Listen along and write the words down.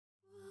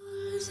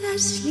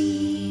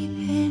Asleep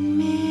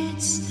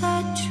amidst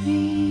the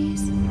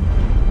trees.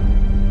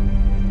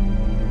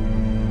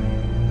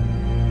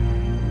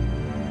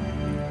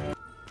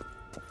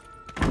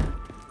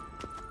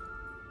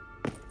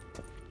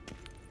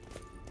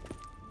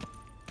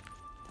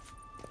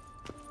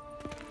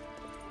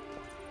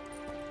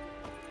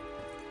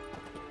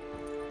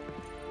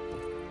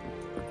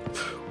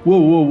 Whoa,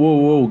 whoa, whoa,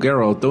 whoa,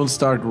 Geralt, don't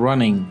start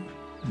running.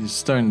 You're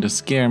starting to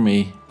scare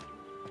me.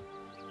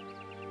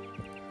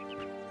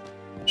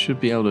 Should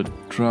be able to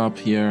drop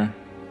here.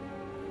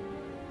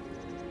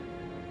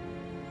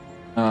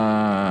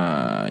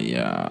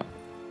 Yeah.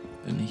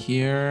 And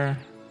here.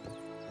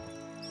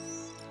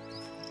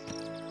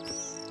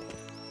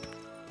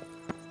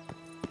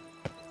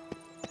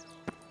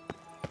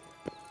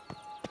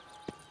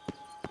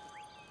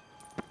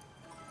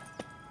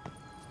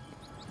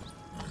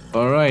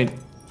 All right.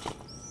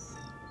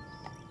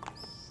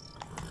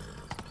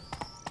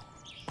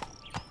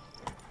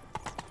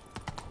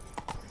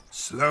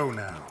 Slow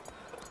now.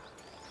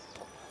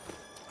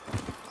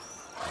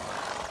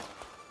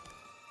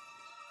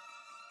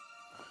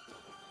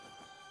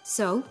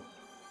 So?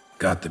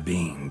 Got the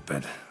bean,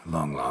 but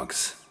long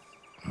logs.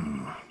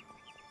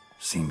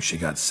 Seems she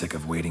got sick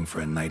of waiting for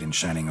a knight in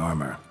shining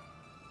armor.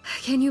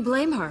 Can you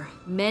blame her?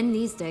 Men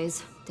these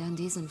days,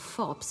 dandies and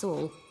fops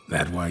all.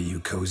 That why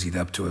you cozied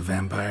up to a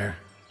vampire?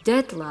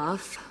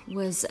 Detlef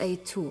was a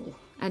tool,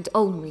 and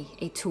only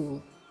a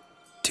tool.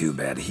 Too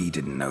bad he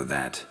didn't know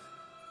that.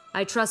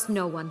 I trust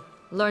no one.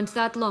 Learned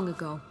that long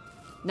ago.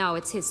 Now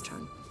it's his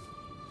turn.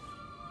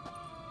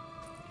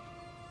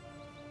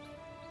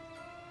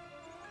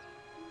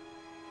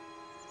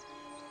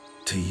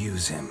 To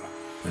use him,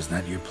 was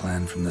that your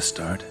plan from the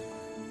start?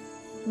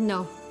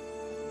 No.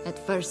 At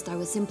first I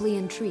was simply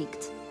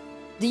intrigued.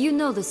 Do you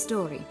know the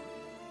story?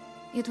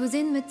 It was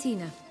in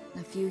Metina,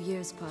 a few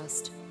years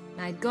past.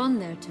 I'd gone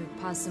there to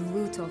pass some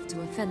loot off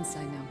to a fence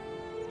I know.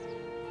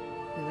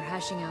 We were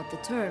hashing out the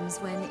terms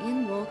when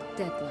in walked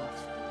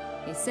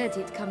Detlef. He said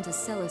he'd come to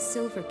sell a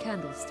silver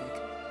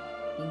candlestick.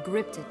 He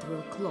gripped it through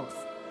a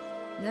cloth.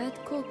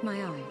 That caught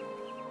my eye.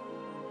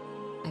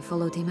 I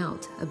followed him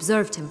out,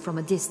 observed him from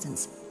a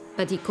distance,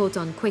 but he caught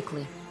on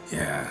quickly.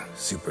 Yeah,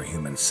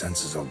 superhuman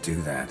senses will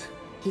do that.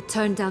 He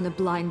turned down a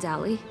blind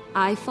alley.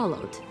 I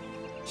followed.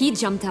 He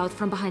jumped out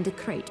from behind a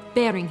crate,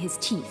 baring his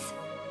teeth.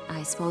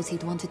 I suppose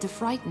he'd wanted to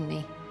frighten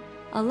me.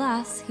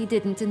 Alas, he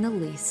didn't in the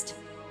least.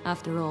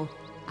 After all,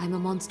 I'm a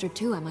monster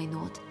too, am I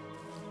not?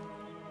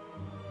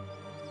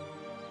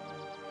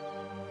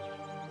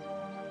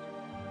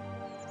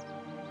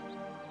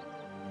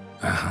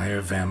 A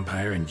higher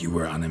vampire and you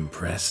were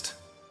unimpressed?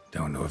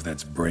 Don't know if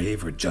that's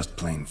brave or just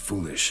plain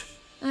foolish.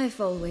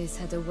 I've always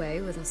had a way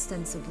with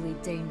ostensibly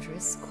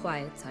dangerous,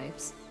 quiet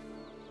types.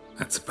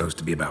 That's supposed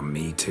to be about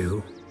me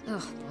too?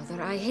 Oh,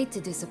 bother, I hate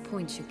to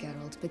disappoint you,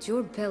 Geralt, but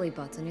your belly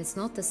button is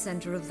not the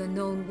center of the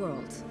known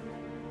world.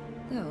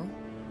 Though,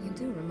 you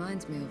do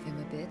remind me of him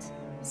a bit.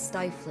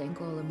 Stifling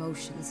all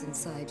emotions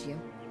inside you.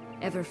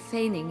 Ever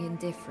feigning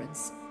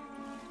indifference.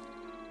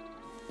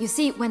 You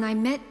see, when I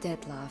met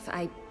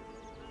Detlef,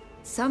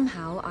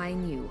 somehow I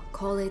knew,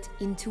 call it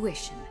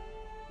intuition,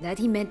 that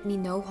he meant me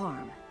no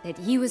harm, that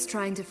he was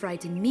trying to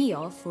frighten me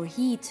off, for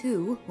he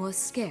too was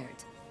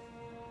scared.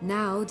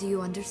 Now do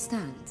you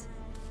understand?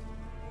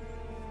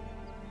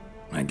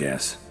 I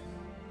guess.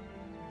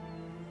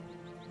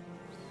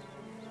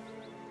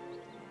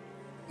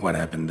 What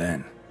happened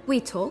then?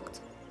 We talked,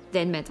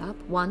 then met up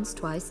once,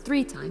 twice,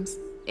 3 times.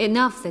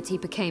 Enough that he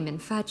became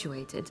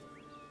infatuated.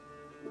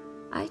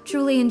 I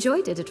truly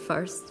enjoyed it at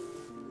first,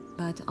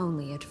 but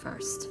only at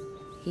first.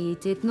 He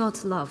did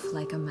not love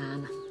like a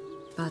man,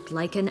 but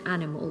like an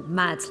animal,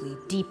 madly,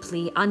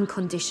 deeply,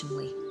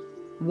 unconditionally,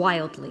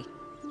 wildly.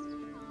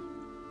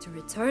 To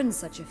return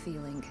such a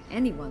feeling,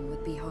 anyone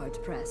would be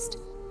hard-pressed,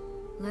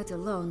 let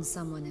alone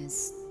someone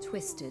as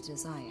twisted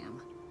as I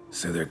am.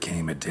 So there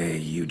came a day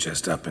you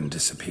just up and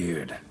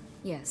disappeared.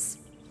 Yes,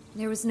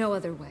 there was no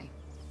other way.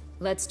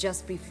 Let's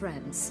just be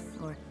friends,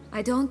 or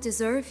I don't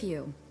deserve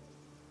you.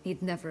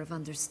 He'd never have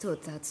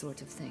understood that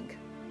sort of thing.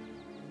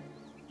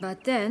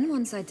 But then,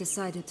 once I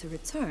decided to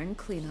return,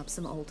 clean up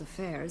some old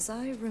affairs,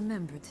 I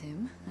remembered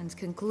him and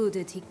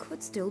concluded he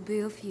could still be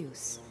of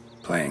use.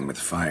 Playing with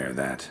fire,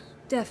 that.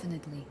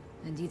 Definitely.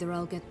 And either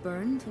I'll get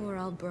burned, or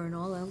I'll burn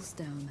all else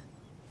down.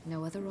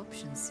 No other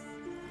options.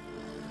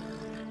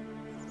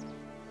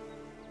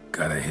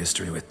 Got a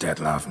history with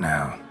Detlef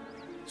now,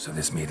 so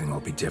this meeting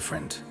will be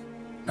different.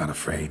 Not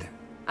afraid?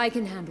 I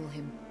can handle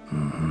him.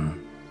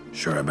 Mm-hmm.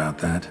 Sure about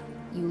that?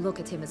 You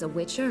look at him as a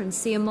witcher and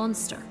see a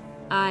monster.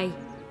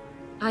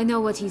 I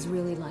know what he's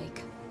really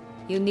like.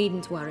 You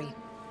needn't worry.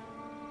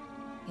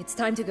 It's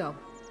time to go.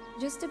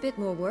 Just a bit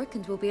more work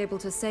and we'll be able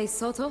to say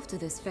sod off to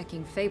this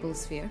fecking fable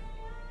sphere.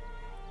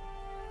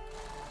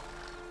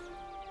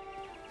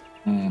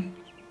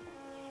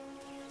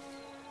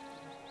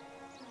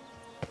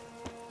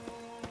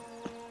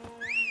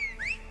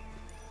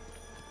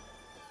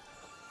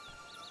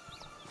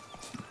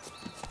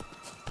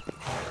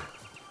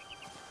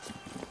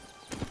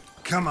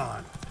 Come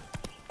on.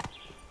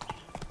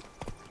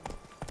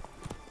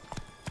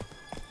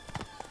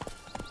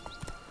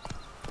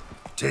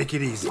 Take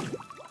it easy.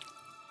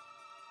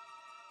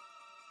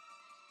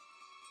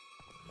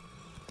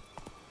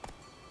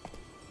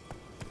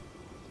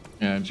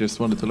 Yeah, I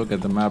just wanted to look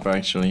at the map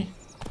actually.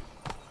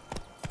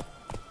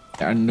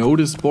 There are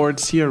notice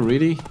boards here,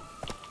 really?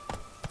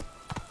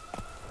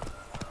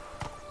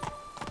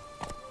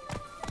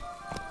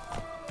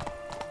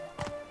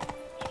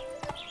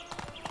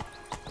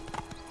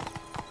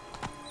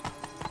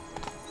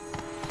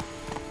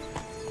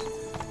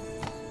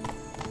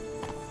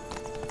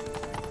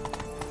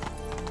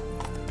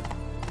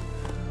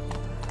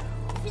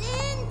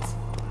 Flint!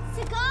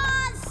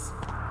 Cigars!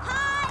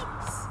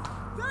 Pipes!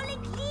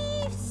 Rolling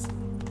leaves!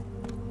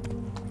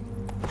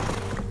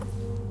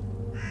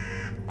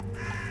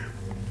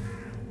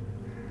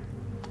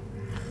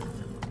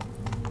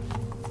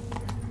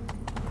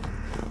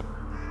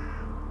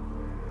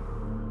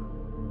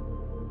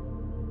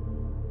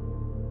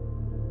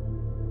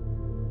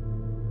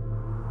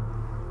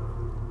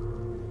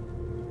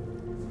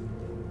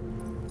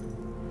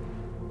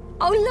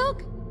 Oh,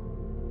 look!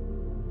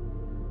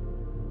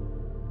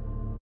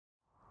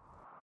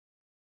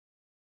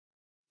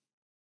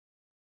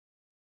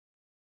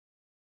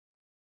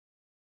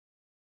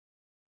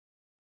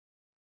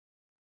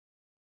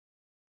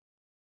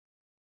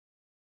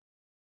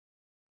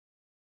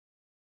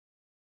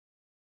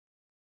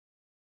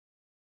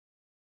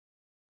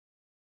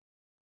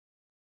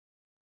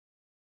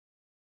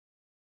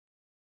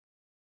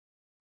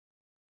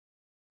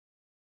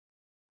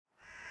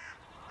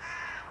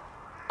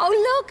 Oh,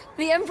 look!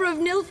 The Emperor of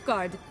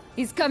Nilfgaard.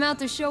 He's come out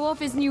to show off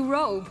his new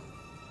robe.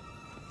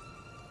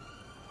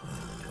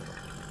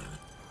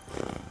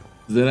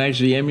 Is that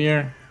actually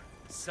Emir?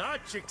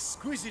 Such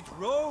exquisite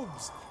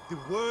robes, the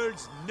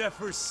world's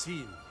never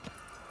seen.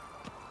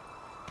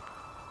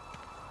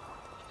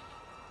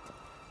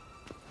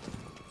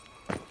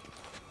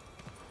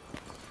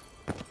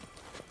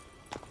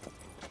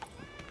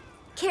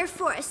 Care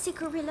for a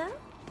cigarillo?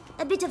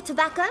 A bit of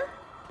tobacco?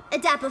 A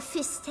dab of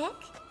fistek?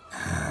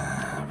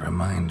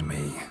 Remind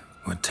me,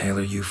 what tale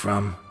are you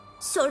from?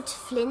 Sold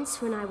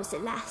flints when I was a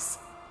lass.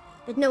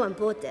 But no one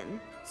bought them,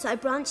 so I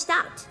branched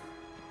out.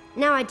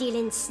 Now I deal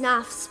in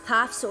snuffs,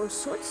 puffs, all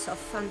sorts of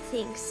fun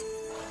things.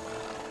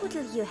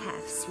 What'll you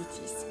have,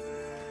 sweeties?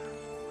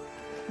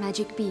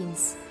 Magic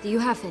beans. Do you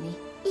have any?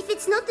 If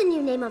it's not the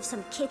new name of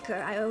some kicker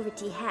I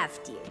already have,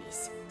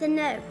 dearies, then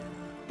no.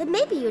 But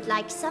maybe you'd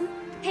like some.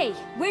 Hey,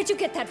 where'd you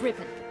get that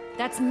ribbon?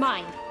 That's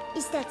mine.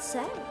 Is that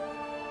so?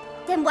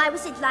 Then why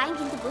was it lying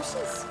in the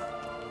bushes?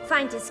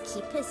 Finders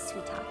keepers,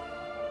 sweetheart.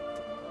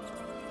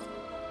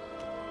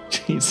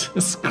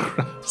 Jesus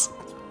Christ.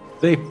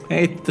 They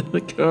made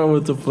the girl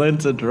with the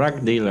flint a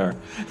drug dealer.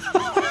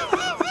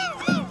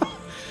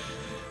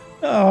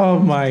 Oh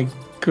my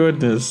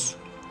goodness.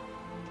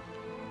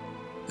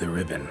 The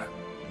ribbon.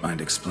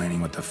 Mind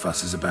explaining what the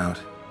fuss is about?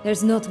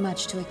 There's not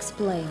much to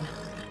explain.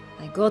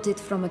 I got it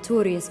from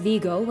Aturius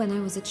Vigo when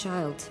I was a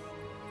child.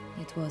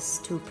 It was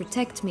to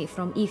protect me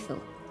from evil.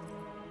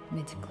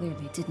 It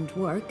clearly didn't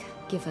work,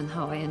 given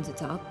how I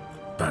ended up.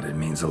 But it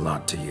means a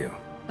lot to you.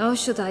 How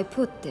should I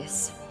put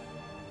this?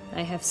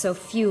 I have so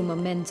few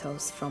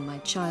mementos from my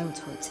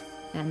childhood,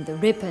 and the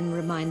ribbon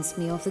reminds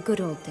me of the good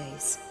old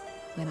days,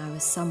 when I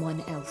was someone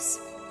else.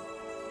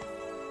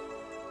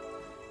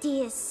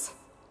 Dears,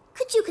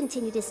 could you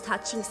continue this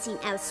touching scene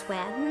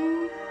elsewhere,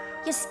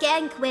 You're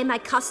scaring away my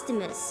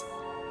customers.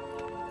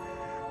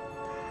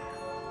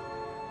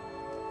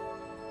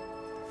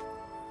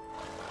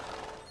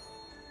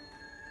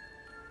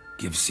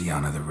 Give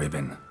Sienna the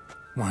ribbon.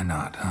 Why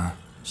not, huh?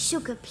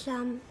 Sugar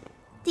plum.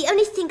 The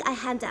only thing I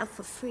hand out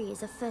for free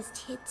is a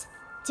first hit.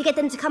 To get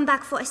them to come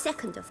back for a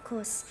second, of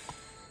course.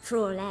 For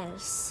all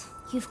else,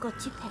 you've got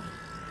to pay.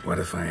 What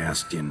if I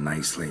asked you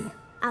nicely?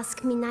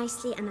 Ask me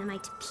nicely and I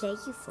might play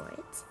you for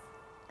it.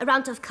 A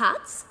round of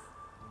cards?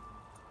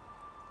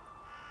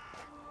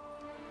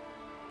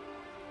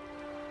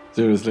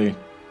 Seriously.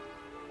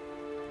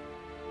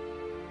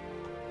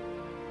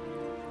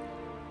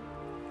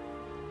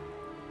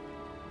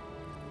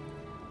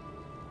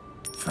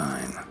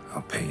 Fine,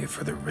 I'll pay you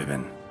for the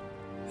ribbon.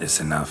 This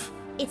enough?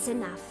 It's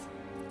enough.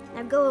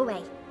 Now go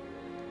away.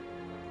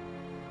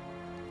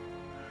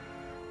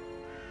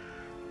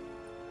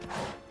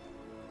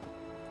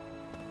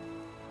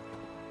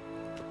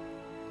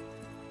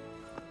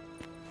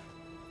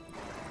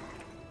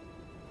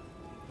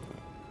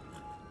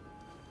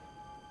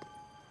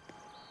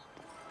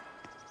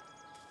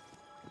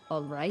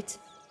 All right.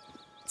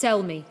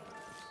 Tell me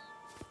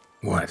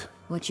What?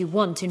 what you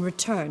want in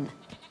return.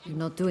 You're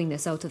not doing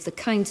this out of the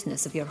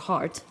kindness of your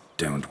heart.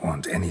 Don't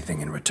want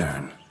anything in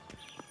return.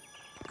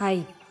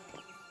 Thank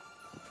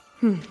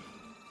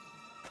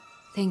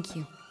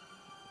you.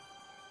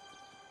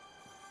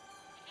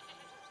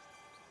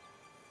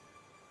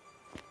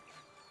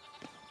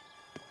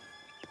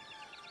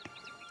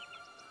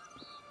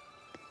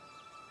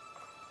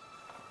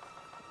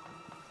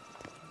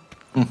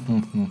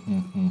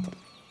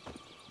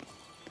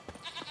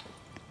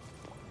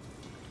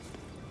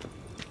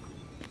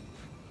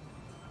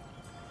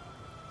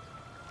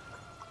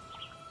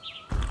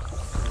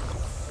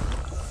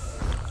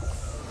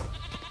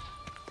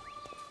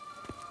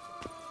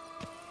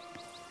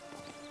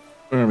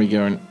 we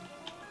go.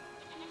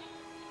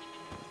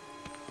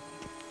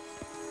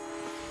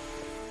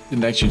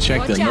 Didn't actually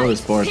check the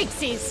notice board.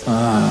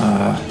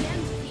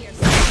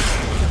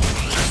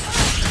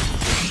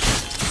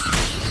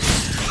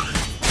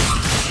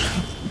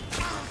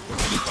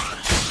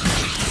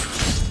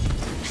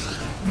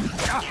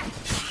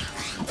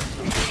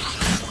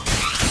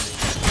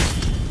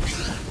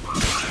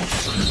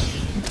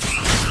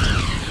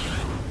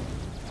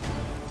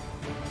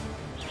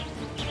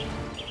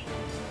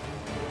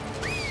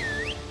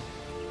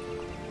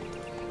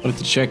 Wanted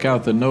to check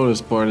out the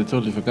notice board. I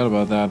totally forgot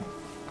about that.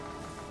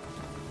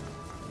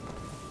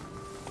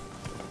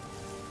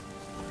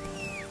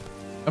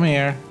 Come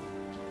here.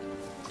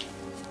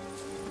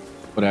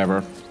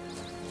 Whatever.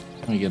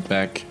 Let me get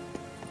back.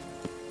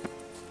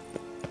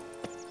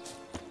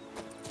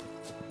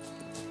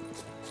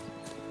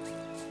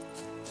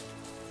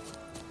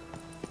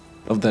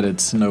 Love that it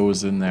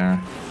snows in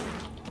there.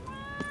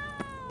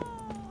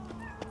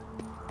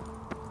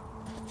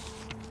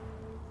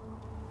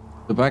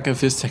 The back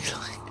of his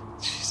technique.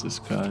 Jesus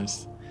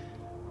Christ.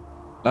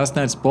 Last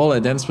night's ball, I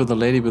danced with a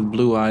lady with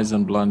blue eyes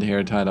and blonde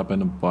hair tied up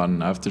in a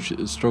bun. After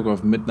a stroke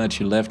of midnight,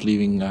 she left,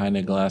 leaving behind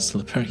a glass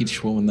slipper.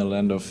 Each woman in the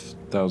land of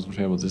thousand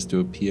fables is to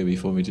appear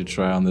before me to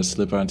try on the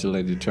slipper until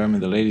I determine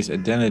the lady's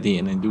identity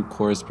and in due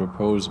course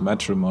propose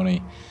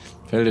matrimony.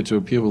 Failure to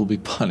appear will be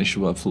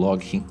punishable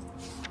flogging.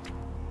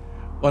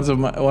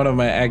 One of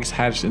my eggs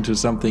hatched into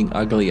something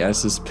ugly. I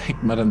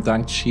suspect Madame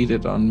Dunk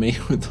cheated on me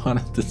with one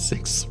of the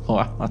 6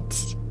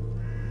 spots.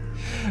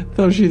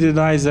 Though she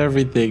denies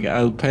everything,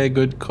 I'll pay a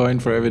good coin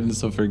for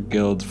evidence of her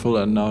guilt. Full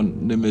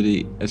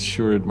anonymity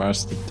assured,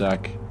 Master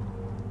Duck.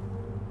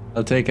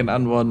 I'll take an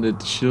unwanted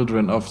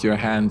children off your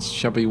hands.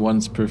 Chubby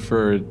ones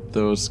preferred.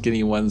 Those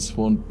skinny ones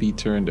won't be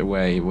turned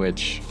away,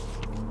 which...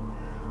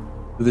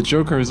 The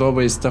Joker is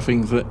always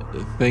stuffing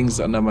things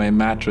under my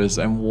mattress.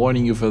 I'm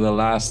warning you for the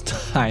last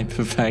time.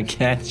 If I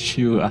catch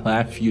you, I'll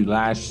have you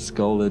lashed,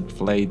 scalded,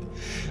 flayed.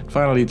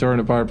 Finally torn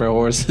apart by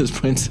horses,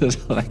 Princess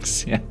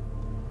Alexia.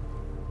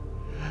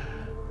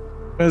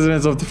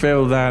 Residents of the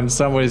fabled land,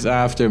 somebody's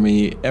after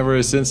me.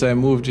 Ever since I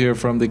moved here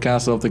from the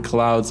Castle of the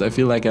Clouds, I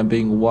feel like I'm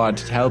being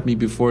watched. Help me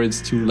before it's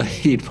too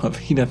late.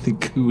 Papina the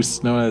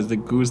goose, known as the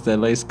goose that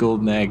lays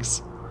golden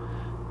eggs.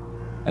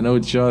 I know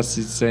Joss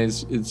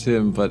says it's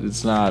him, but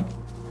it's not.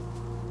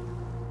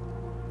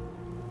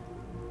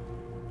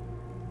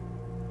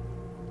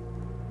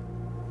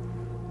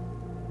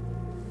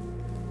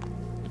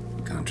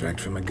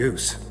 Contract from a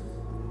goose.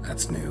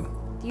 That's new.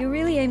 Do you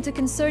really aim to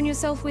concern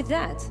yourself with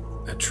that?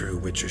 A true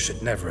witcher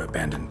should never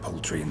abandon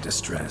poultry in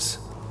distress.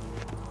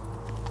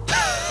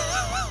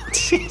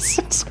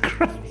 Jesus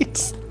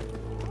Christ.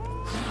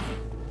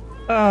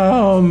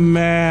 Oh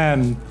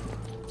man.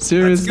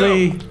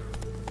 Seriously?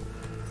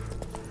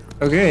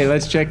 Okay,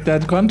 let's check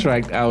that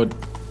contract out.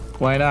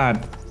 Why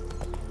not?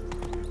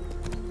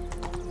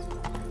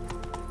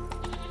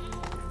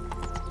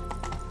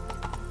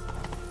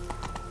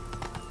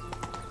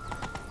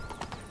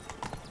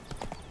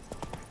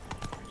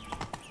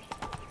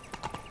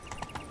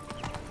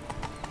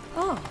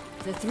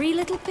 The 3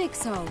 little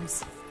pigs'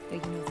 homes. You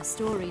know the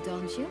story,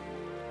 don't you?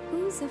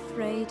 Who's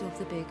afraid of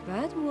the big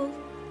bad wolf?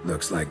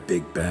 Looks like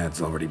Big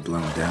Bad's already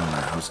blown down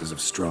our houses of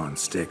straw and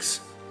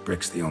sticks.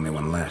 Brick's the only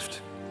one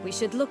left. We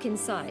should look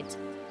inside.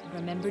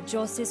 Remember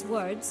Joss's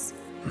words?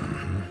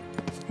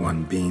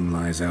 One bean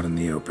lies out in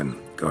the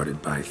open,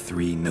 guarded by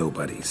 3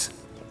 nobodies.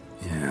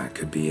 Yeah, it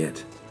could be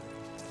it.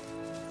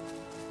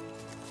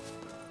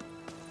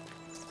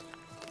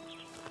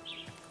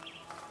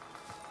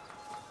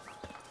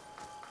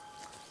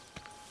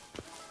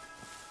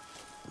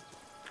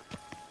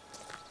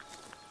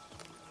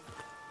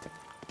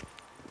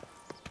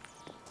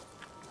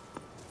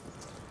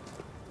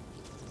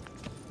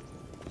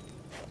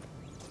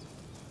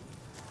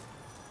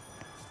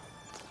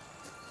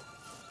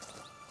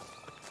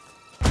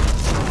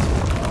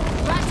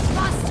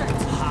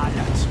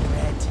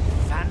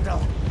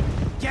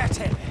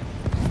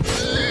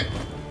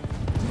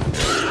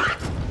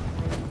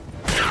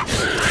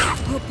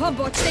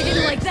 They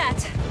didn't like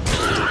that.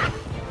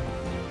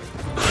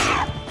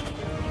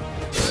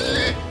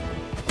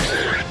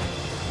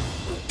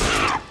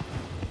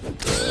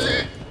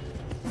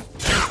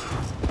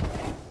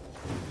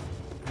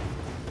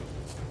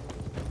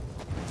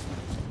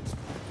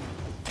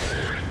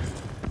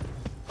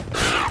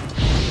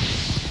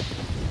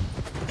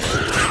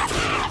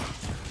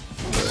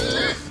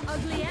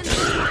 Ugly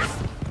animals.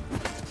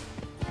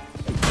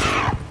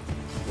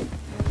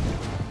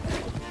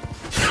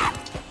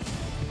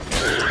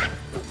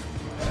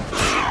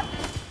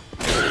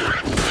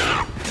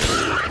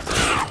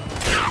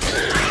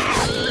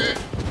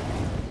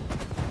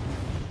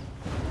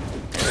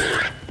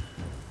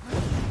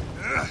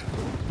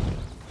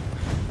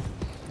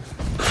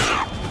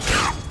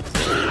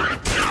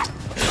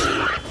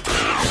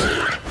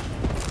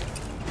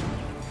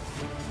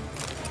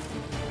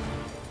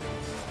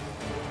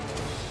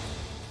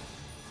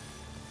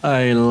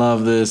 I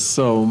love this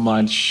so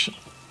much.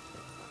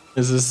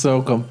 This is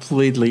so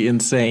completely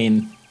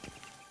insane.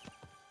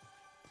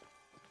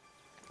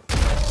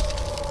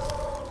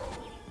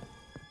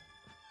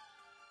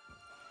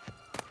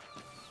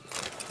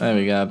 There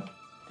we go.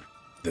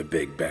 The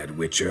big bad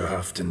witcher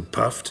huffed and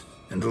puffed,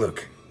 and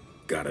look,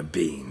 got a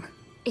bean.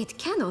 It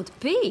cannot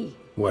be.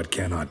 What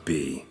cannot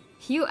be?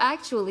 You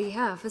actually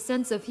have a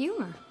sense of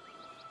humor.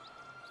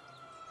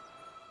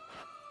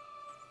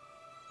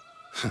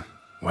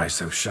 Why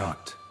so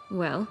shocked?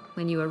 Well,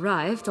 when you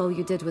arrived, all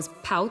you did was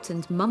pout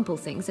and mumble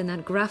things in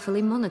that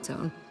graphily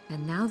monotone.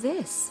 And now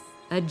this.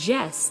 A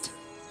jest.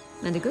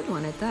 And a good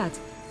one at that.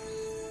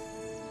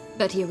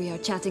 But here we are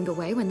chatting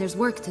away when there's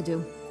work to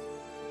do.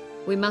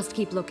 We must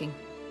keep looking.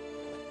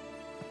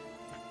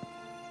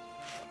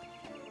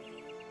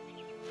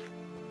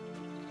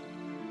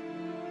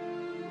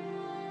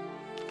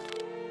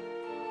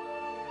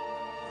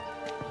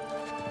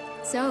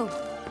 So,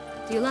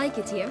 do you like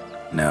it here?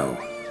 No,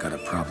 got a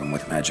problem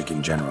with magic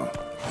in general.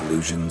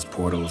 Illusions,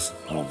 portals,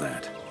 all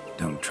that.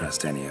 Don't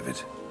trust any of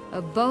it.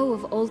 A bow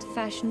of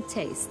old-fashioned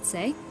tastes,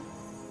 eh?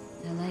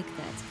 I like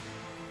that.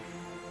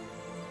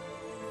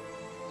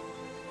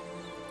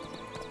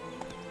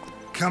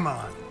 Come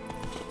on.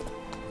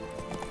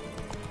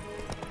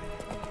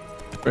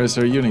 Where's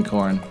our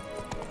unicorn?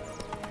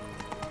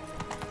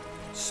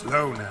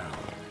 Slow now.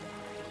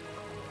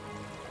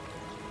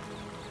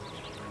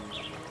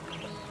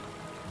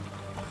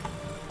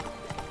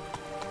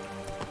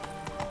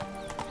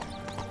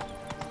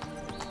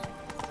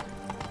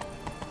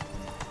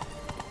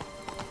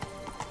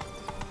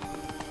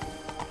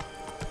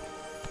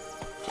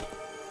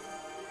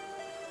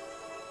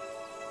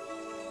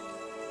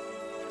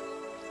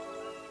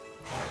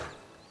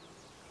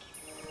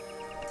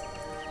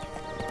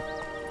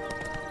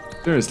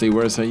 Seriously,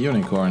 where's our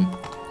unicorn?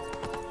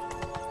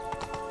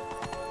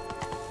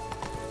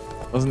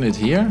 Wasn't it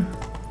here?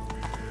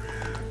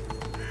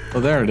 Oh,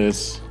 there it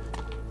is.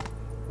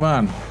 Come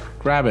on,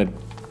 grab it.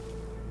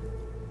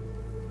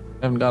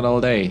 Haven't got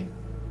all day.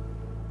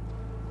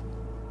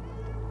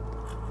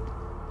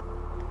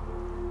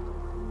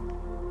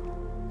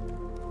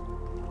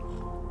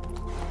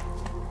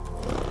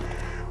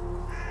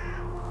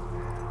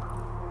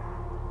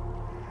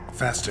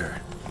 Faster.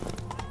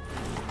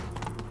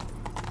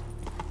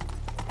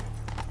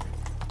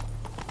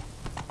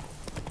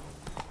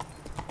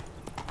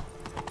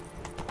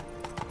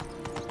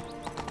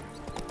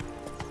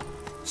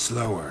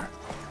 Slower.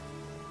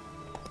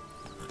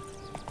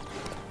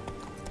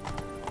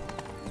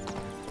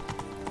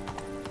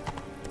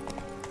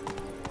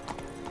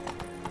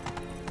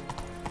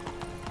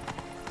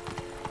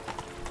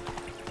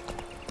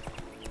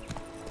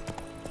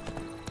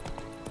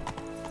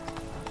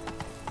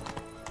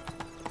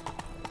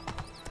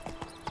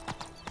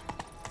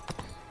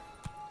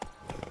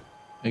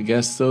 I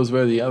guess those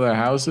were the other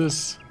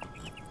houses.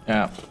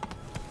 Yeah.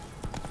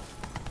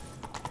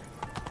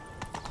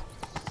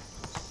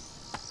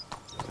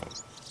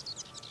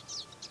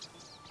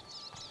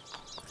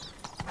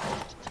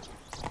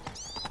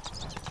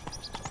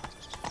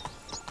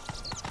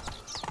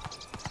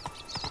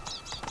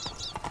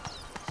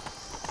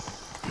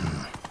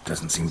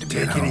 Doesn't seem to be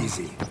Take at it home.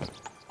 easy.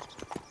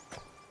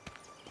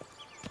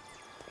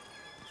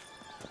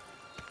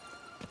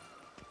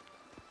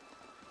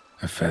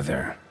 A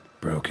feather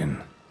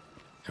broken.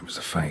 There was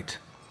a fight.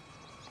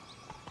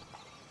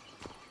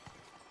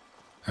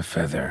 A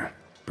feather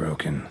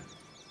broken.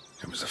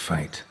 There was a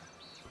fight.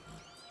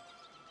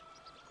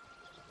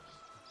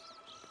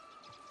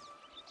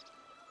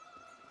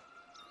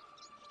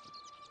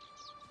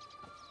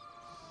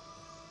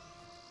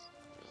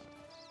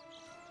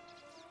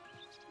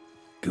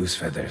 Goose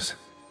feathers.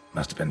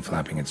 Must have been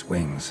flapping its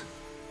wings.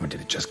 Or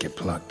did it just get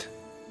plucked?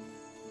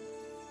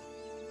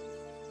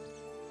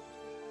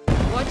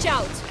 Watch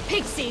out!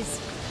 Pixies!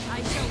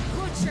 I shall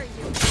butcher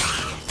you!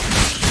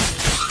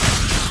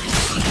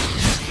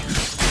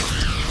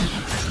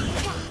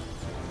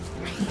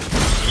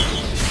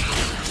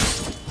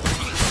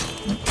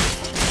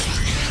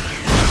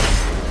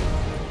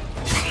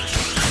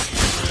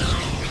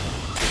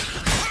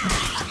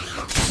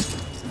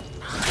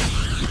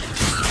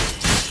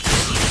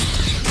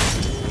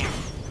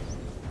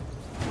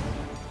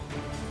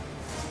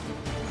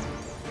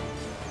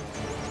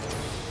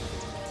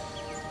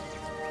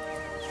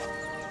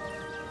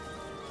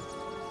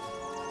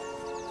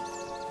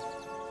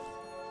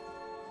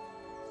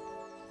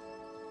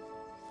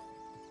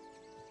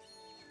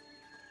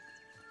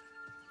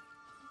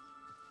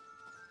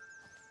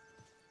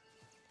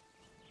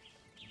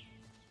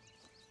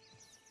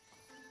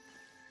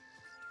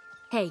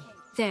 Hey,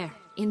 there,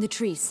 in the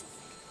trees.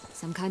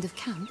 Some kind of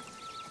camp?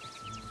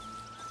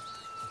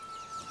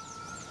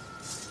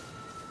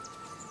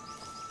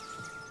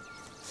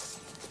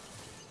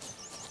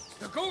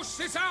 The goose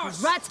is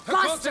ours! Rat A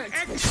golden bastard!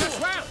 egg as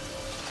well!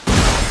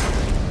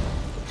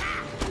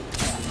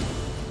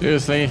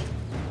 Seriously?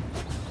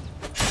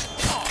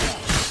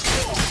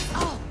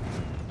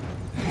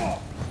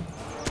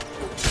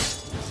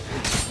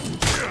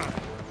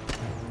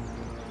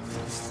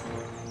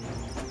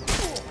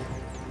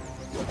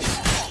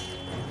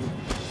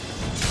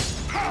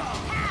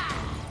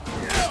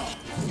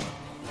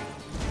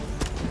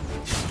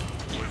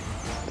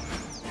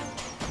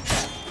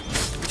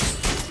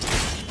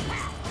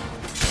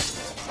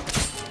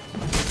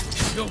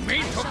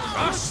 to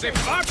cross the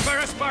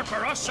barbarous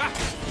Barbarossa,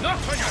 not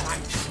on your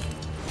life.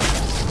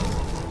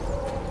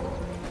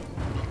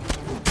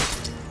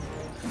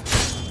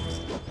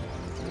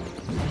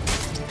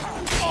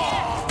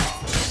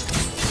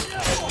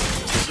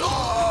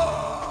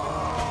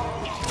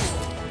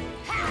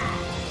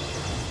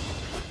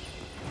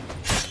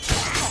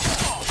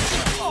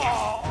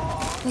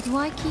 But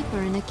why keep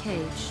her in a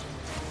cage?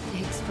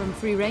 Eggs from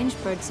free-range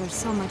birds are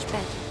so much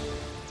better.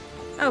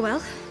 Oh well,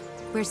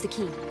 where's the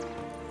key?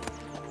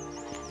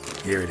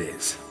 Here it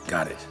is.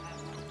 Got it.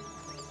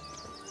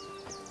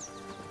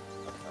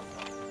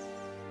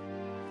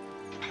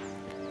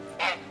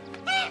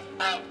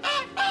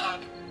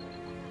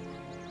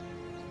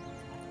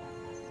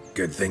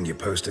 Good thing you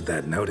posted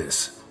that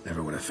notice.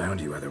 Never would have found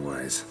you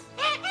otherwise.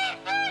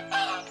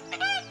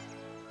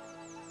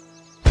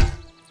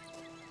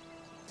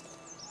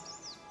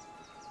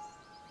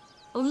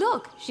 Oh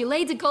look, she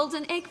laid a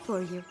golden egg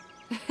for you.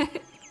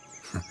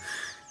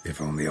 If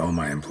only all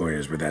my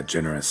employers were that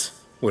generous.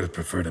 Would have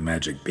preferred a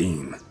magic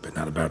bean, but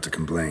not about to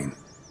complain.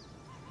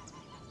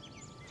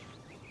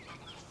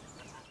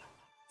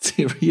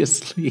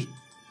 Seriously?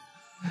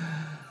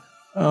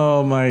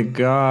 Oh my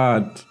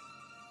god.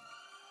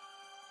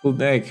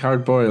 Golden egg,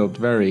 hard boiled,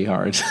 very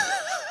hard.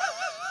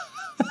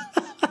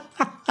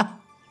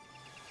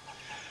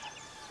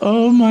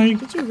 Oh my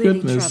Did you really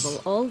goodness.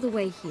 travel all the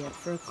way here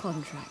for a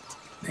contract?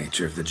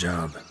 Nature of the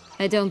job.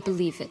 I don't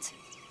believe it.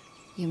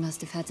 You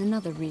must have had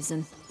another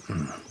reason.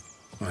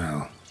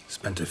 Well,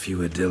 spent a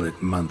few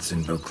idyllic months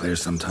in Beauclair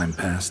some time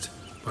past.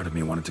 Part of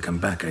me wanted to come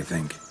back, I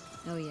think.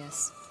 Oh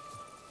yes.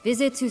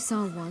 Visit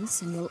Toussaint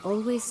once and you'll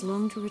always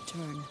long to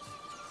return.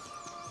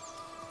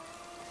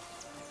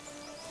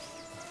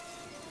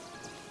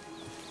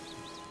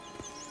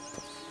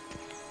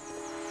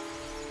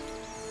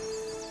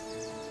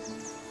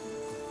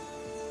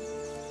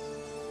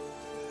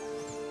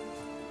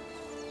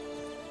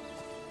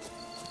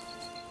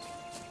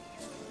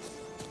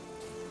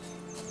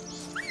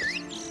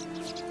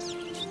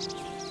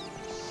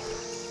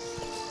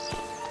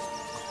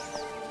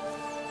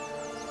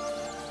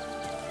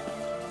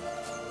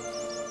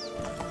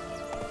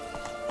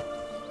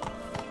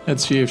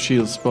 Let's see if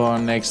she'll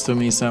spawn next to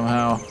me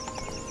somehow.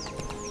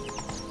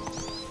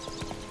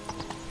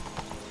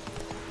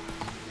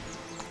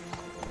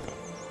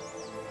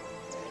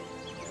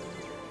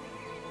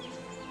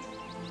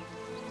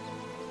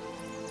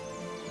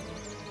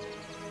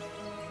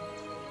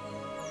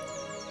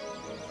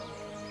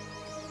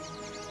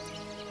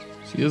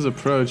 She is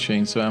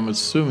approaching, so I'm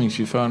assuming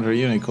she found her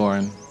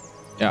unicorn.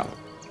 Yeah.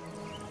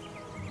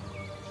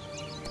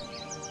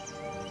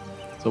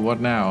 So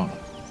what now?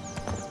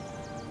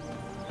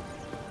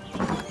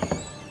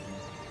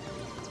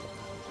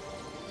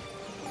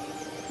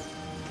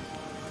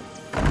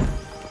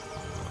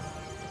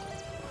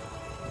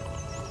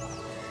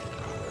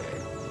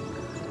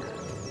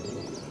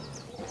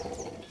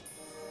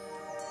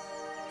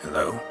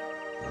 Hello?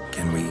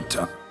 Can we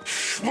talk?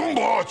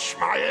 Schwumbotch,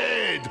 my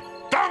head!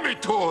 Damn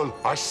it all!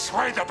 I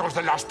swear that was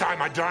the last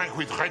time I drank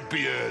with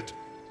Redbeard.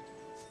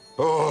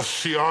 Oh,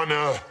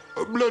 Sienna,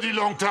 a bloody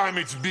long time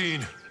it's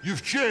been.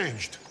 You've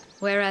changed.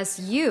 Whereas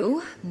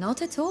you,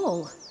 not at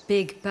all,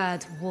 big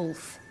bad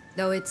wolf.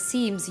 Though it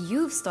seems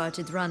you've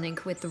started running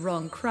with the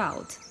wrong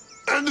crowd.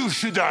 And who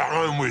should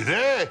I run with,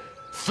 eh?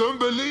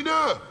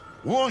 Thumbelina?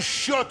 One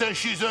shot and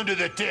she's under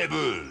the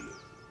table.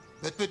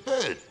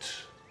 But,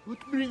 what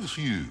brings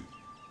you?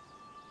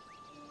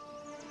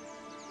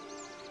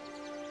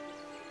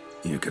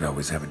 You could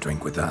always have a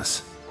drink with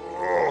us.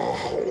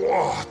 Oh,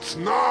 what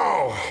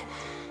now?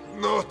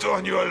 Not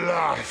on your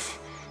life.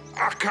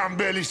 I can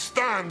barely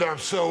stand, I'm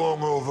so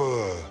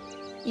hungover.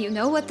 You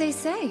know what they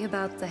say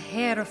about the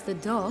hair of the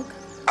dog?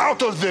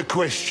 Out of the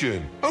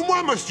question. And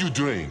why must you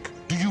drink?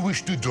 Do you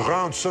wish to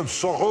drown some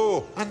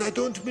sorrow? And I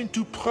don't mean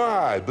to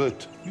pry,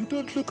 but you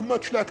don't look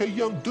much like a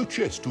young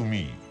duchess to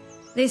me.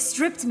 They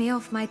stripped me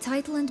of my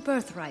title and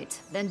birthright,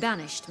 then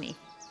banished me.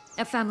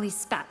 A family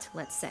spat,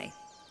 let's say.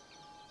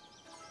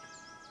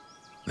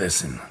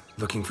 Listen,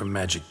 looking for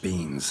magic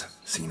beans.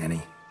 Seen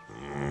any?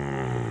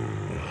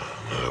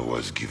 I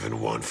was given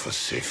one for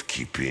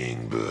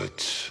safekeeping,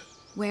 but...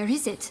 Where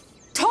is it?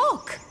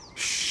 Talk!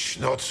 Shh,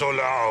 not so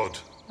loud.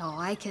 Oh,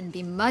 I can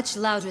be much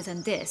louder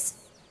than this.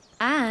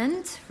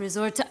 And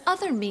resort to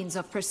other means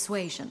of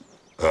persuasion.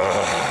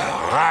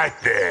 Right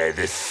there,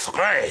 the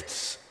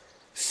threats.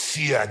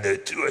 Sienna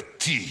to a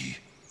T.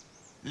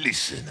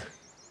 Listen,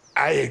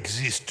 I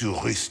exist to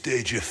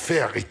restage a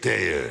fairy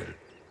tale.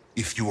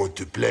 If you want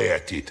to play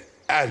at it,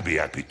 I'll be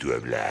happy to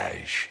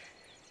oblige.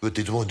 But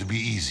it won't be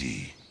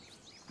easy.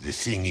 The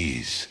thing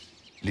is,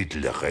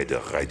 little Red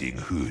Riding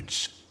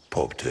Hoods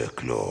popped her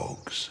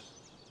clogs.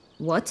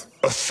 What?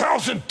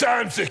 1,000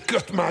 times they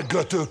cut my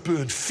gut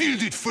open,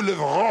 filled it full of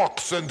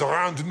rocks and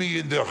drowned me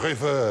in the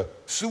river.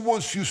 So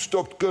once you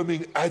stopped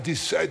coming, I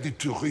decided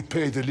to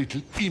repay the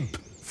little imp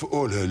for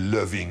all her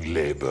loving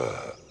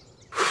labor.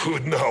 Who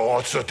now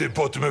what's at the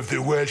bottom of the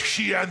well?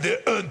 She and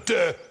the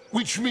hunter?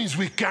 which means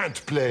we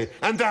can't play,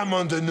 and I'm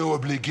under no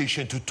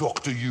obligation to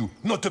talk to you,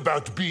 not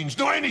about beans,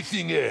 nor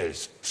anything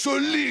else. So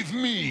leave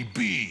me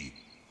be.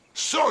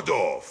 Sod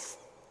off.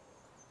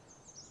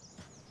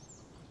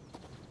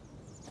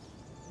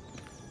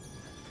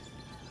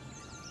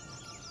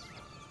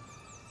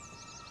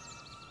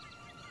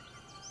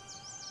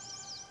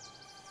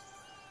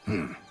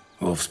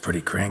 Wolf's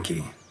pretty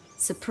cranky.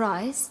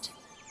 Surprised?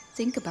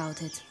 Think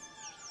about it.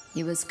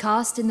 He was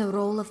cast in the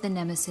role of the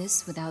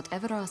Nemesis without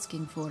ever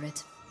asking for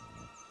it.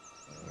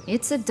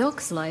 It's a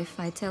dog's life,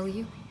 I tell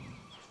you.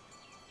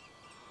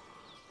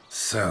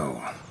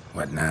 So,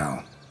 what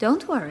now?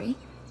 Don't worry.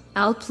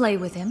 I'll play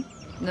with him.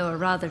 Or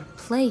rather,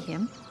 play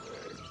him.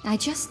 I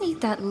just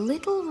need that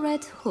little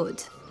red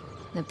hood.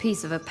 The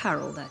piece of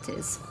apparel, that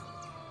is.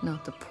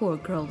 Not the poor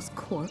girl's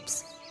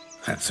corpse.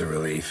 That's a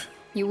relief.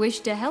 You wish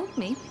to help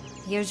me?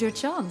 Here's your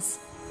chance.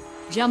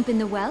 Jump in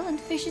the well and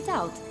fish it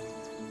out.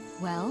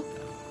 Well,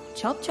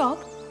 chop chop.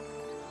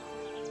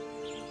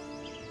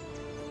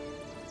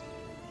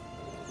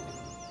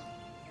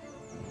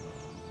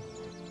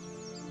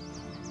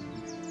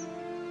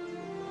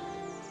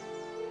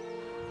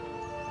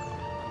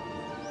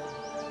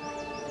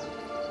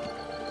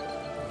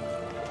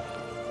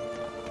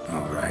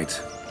 All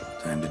right.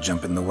 Time to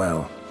jump in the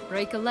well.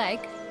 Break a leg?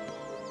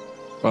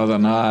 Rather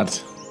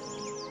not.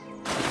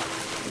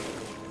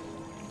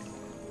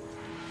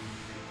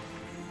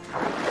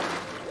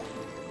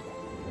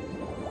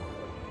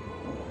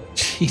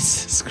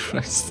 Jesus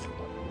Christ.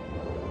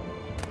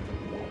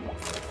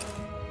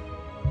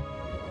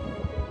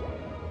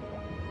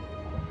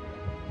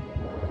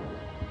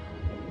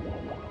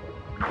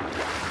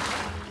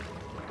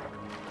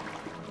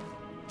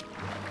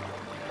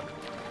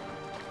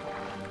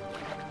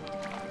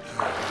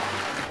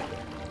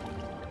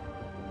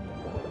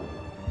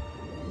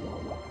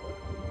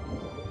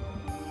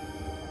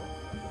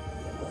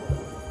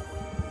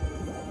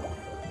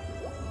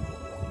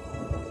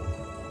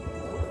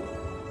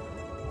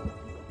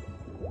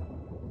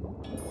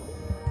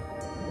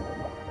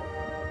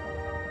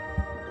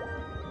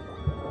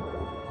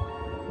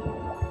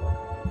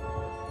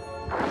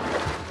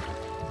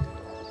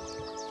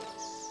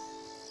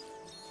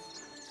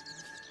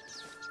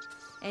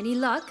 Any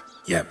luck?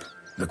 Yep,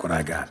 look what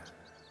I got.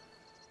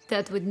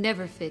 That would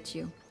never fit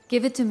you.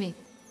 Give it to me.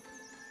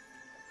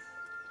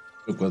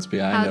 Look what's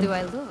behind How him. do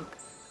I look?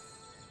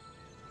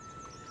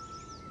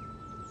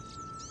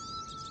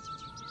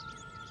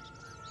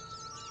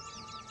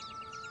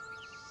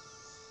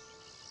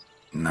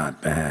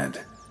 Not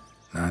bad.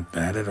 Not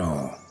bad at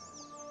all.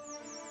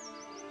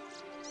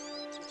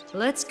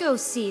 Let's go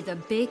see the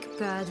big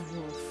bad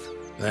wolf.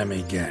 Let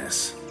me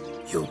guess.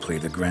 You'll play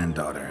the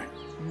granddaughter.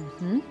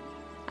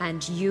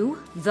 And you,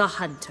 the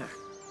hunter.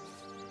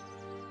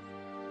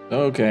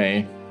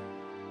 Okay.